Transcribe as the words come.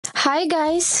Hi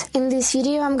guys, in this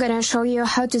video I'm gonna show you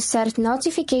how to set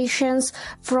notifications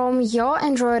from your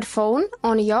Android phone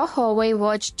on your Huawei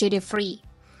Watch GT3.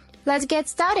 Let's get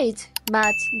started,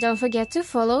 but don't forget to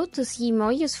follow to see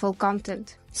more useful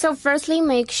content. So firstly,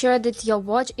 make sure that your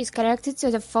watch is connected to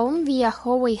the phone via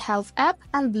Huawei Health app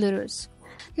and Bluetooth.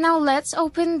 Now let's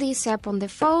open this app on the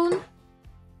phone.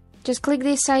 Just click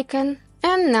this icon,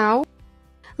 and now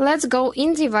let's go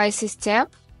in Devices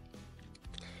tab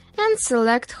and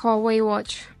select Huawei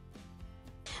Watch.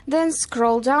 Then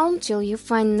scroll down till you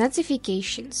find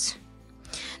Notifications.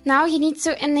 Now you need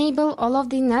to enable all of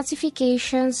the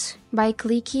notifications by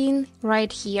clicking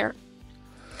right here.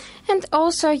 And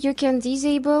also you can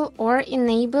disable or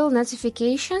enable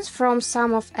notifications from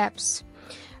some of apps,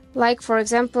 like for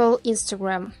example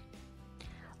Instagram.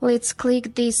 Let's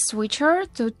click this switcher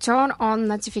to turn on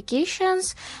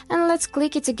notifications, and let's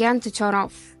click it again to turn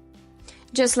off.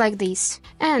 Just like this.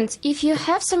 And if you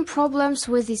have some problems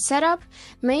with the setup,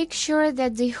 make sure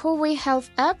that the Huawei Health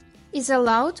app is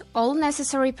allowed all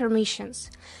necessary permissions.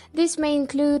 This may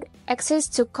include access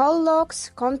to call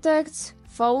logs, contacts,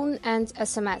 phone and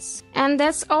SMS. And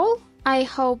that's all. I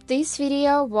hope this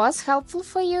video was helpful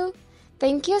for you.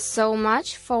 Thank you so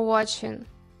much for watching.